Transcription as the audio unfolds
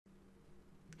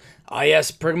Ah,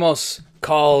 yes, Pergamos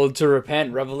called to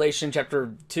repent. Revelation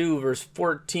chapter 2, verse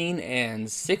 14 and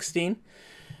 16.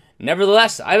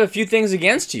 Nevertheless, I have a few things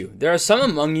against you. There are some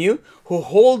among you who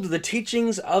hold the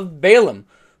teachings of Balaam,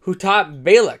 who taught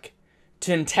Balak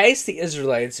to entice the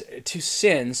Israelites to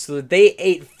sin so that they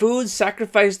ate food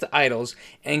sacrificed to idols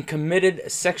and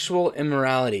committed sexual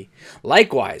immorality.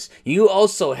 Likewise, you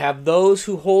also have those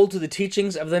who hold to the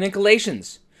teachings of the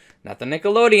Nicolaitans. Not the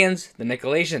Nickelodeons, the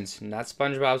Nicolaitans, not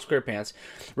SpongeBob SquarePants.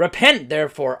 Repent,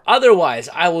 therefore, otherwise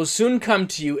I will soon come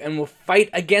to you and will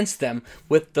fight against them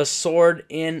with the sword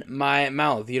in my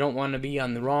mouth. You don't want to be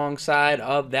on the wrong side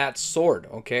of that sword,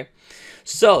 okay?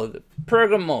 So,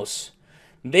 Pergamos,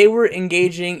 they were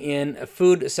engaging in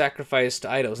food sacrifice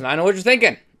to idols. And I know what you're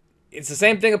thinking. It's the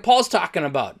same thing that Paul's talking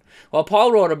about. Well,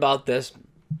 Paul wrote about this,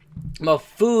 about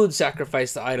food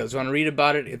sacrificed to idols. You want to read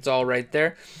about it? It's all right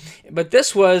there. But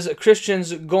this was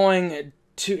Christians going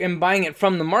to and buying it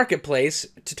from the marketplace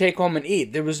to take home and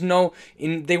eat. There was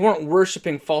they weren't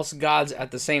worshiping false gods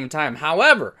at the same time.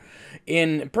 However,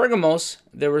 in Pergamos,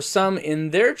 there were some in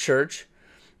their church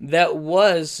that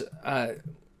was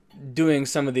doing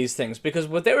some of these things, because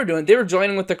what they were doing, they were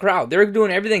joining with the crowd. They were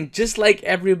doing everything just like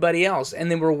everybody else,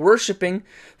 and they were worshiping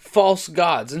false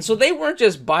gods. And so they weren't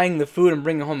just buying the food and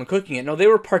bringing it home and cooking it. No, they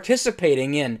were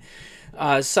participating in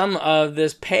some of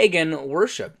this pagan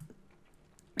worship,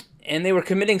 and they were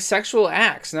committing sexual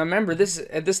acts. Now remember,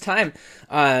 at this time,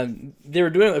 they were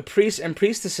doing it with priests and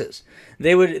priestesses.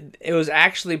 It was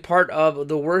actually part of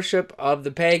the worship of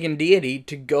the pagan deity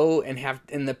to go and have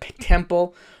in the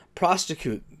temple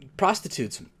prostitutes,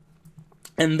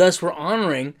 and thus we're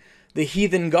honoring the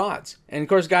heathen gods. And of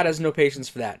course, God has no patience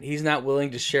for that. He's not willing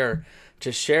to share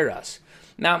us.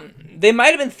 Now, they might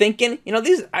have been thinking,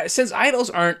 since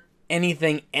idols aren't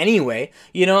anything anyway,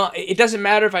 it doesn't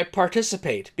matter if I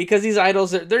participate, because these idols,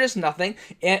 they're just nothing,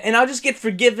 and I'll just get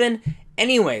forgiven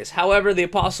anyways. However, the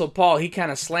Apostle Paul, he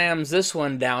kind of slams this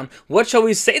one down. What shall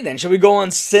we say then? Shall we go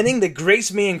on sinning that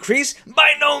grace may increase?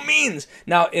 By no means.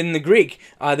 Now, in the Greek,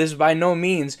 this by no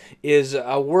means is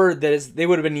a word that they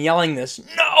would have been yelling this.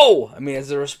 No! As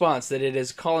a response that it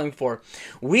is calling for.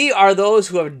 We are those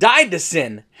who have died to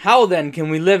sin. How then can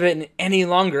we live it any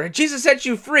longer? Jesus set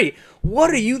you free. What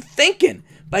are you thinking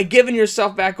by giving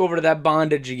yourself back over to that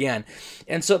bondage again?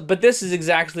 And so, but this is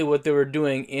exactly what they were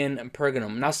doing in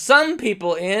Pergamum. Now, some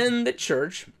people in the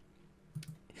church,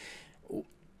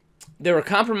 they were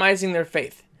compromising their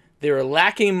faith. They were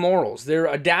lacking morals. They were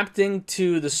adapting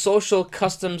to the social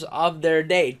customs of their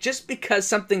day. Just because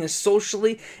something is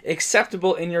socially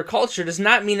acceptable in your culture does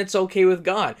not mean it's okay with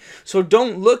God. So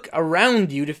don't look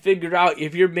around you to figure out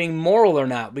if you're being moral or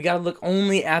not. We got to look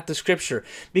only at the scripture.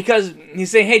 Because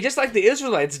he's saying, hey, just like the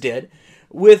Israelites did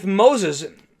with Moses,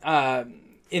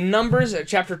 in Numbers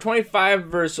chapter 25,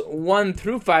 verse 1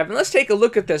 through 5. And let's take a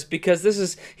look at this,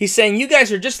 because he's saying, you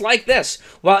guys are just like this.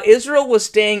 While Israel was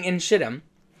staying in Shittim,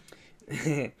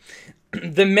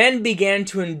 the men began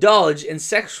to indulge in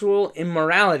sexual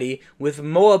immorality with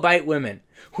Moabite women,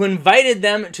 who invited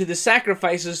them to the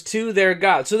sacrifices to their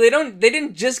gods. So they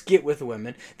didn't just get with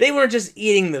women. They weren't just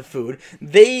eating the food.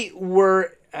 They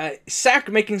were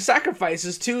making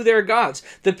sacrifices to their gods.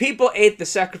 The people ate the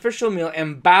sacrificial meal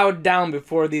and bowed down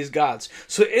before these gods.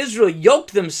 So Israel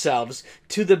yoked themselves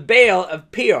to the Baal of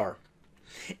Peor,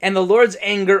 and the Lord's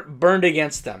anger burned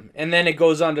against them. And then it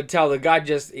goes on to tell that God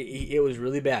it was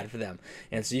really bad for them.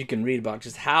 And so you can read about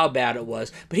just how bad it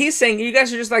was. But he's saying, you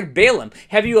guys are just like Balaam.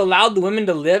 Have you allowed the women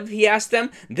to live? He asked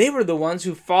them. They were the ones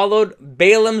who followed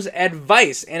Balaam's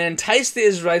advice and enticed the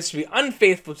Israelites to be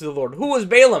unfaithful to the Lord. Who was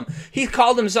Balaam? He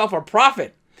called himself a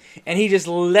prophet, and he just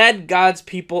led God's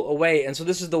people away. And so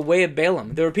this is the way of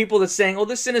Balaam. There were people that saying, oh,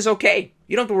 this sin is okay.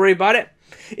 You don't have to worry about it.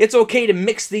 It's okay to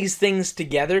mix these things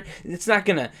together. It's not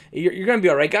gonna. You're gonna be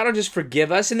all right. God will just forgive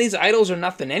us, and these idols are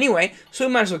nothing anyway. So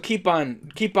we might as well keep on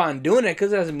doing it,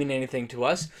 because it doesn't mean anything to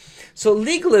us. So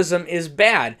legalism is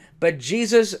bad, but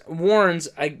Jesus warns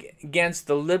against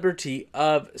the liberty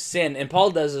of sin, and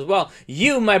Paul does as well.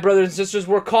 You, my brothers and sisters,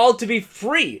 were called to be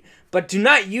free, but do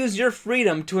not use your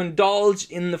freedom to indulge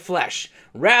in the flesh.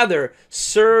 Rather,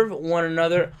 serve one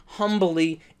another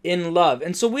humbly in love.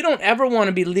 And so we don't ever want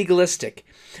to be legalistic.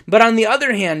 But on the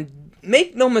other hand,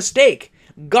 make no mistake,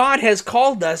 God has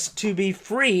called us to be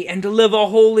free and to live a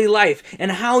holy life.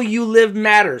 And how you live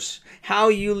matters. How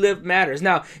you live matters.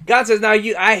 Now, God says,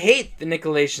 I hate the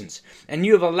Nicolaitans, and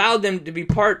you have allowed them to be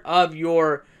part of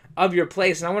your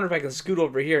place. And I wonder if I can scoot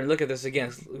over here and look at this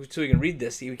again so we can read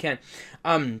this. You can.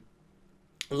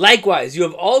 Likewise, you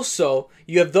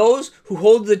have those who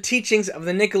hold the teachings of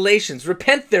the Nicolaitans.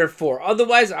 Repent therefore,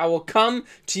 otherwise I will come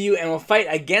to you and will fight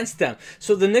against them.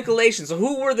 So the Nicolaitans, so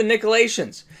who were the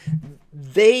Nicolaitans?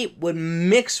 They would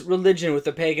mix religion with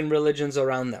the pagan religions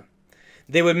around them.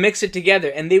 They would mix it together,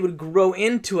 and they would grow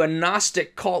into a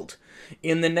Gnostic cult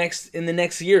in the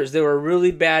next years. They were a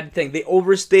really bad thing. They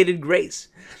overstated grace,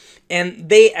 and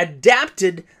they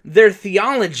adapted their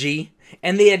theology,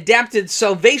 and they adapted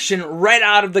salvation right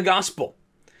out of the gospel.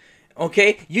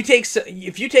 Okay,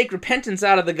 if you take repentance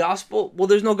out of the gospel, well,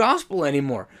 there's no gospel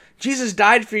anymore. Jesus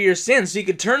died for your sins, so you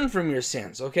could turn from your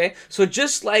sins. Okay, so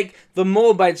just like the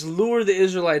Moabites lure the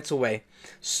Israelites away,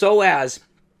 so as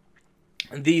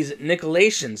these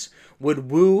Nicolaitans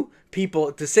would woo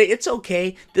people to say it's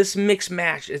okay, this mixed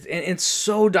match, it's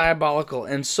so diabolical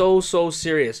and so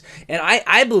serious. And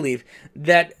I believe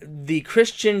that the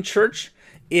Christian church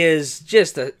is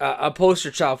just a poster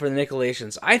child for the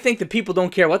Nicolaitans. I think that people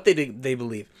don't care what they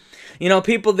believe. You know,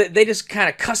 people that they just kind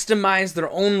of customize their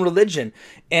own religion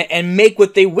and make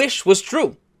what they wish was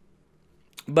true.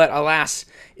 But alas,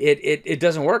 it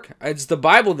doesn't work. It's the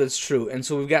Bible that's true. And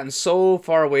so we've gotten so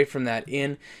far away from that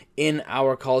in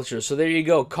our culture. So there you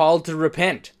go. Called to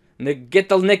repent. Get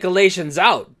the Nicolaitans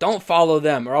out. Don't follow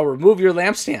them, or I'll remove your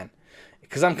lampstand.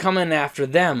 Because I'm coming after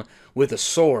them with a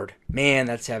sword. Man,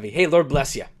 that's heavy. Hey, Lord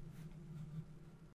bless you.